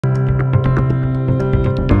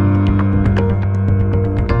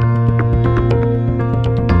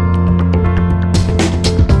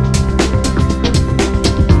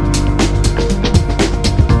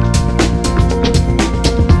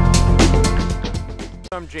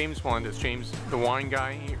I'm James Melendez, James the wine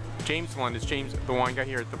guy. James Melendez, James the wine guy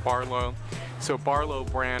here at the Barlow. So Barlow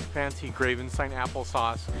brand, fancy Gravenstein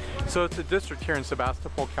applesauce. So it's a district here in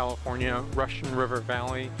Sebastopol, California, Russian River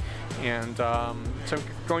Valley. And so I'm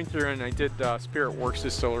going through and I did Spirit Works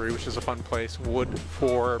Distillery, which is a fun place, Wood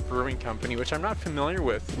for Brewing Company, which I'm not familiar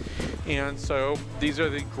with. And so these are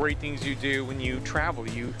the great things you do when you travel,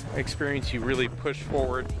 you experience, you really push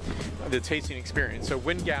forward the tasting experience. So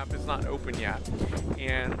Wind Gap is not open yet.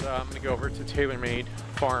 And I'm gonna go over to TaylorMade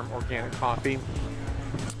Farm Organic Coffee.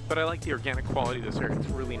 But I like the organic quality of this here, it's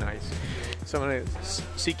really nice. So I'm gonna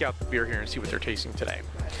seek out the beer here and see what they're tasting today.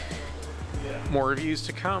 More reviews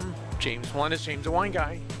to come. James Melendez, James the wine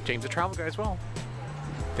guy, James the travel guy as well.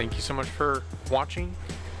 Thank you so much for watching,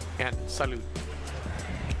 and salud.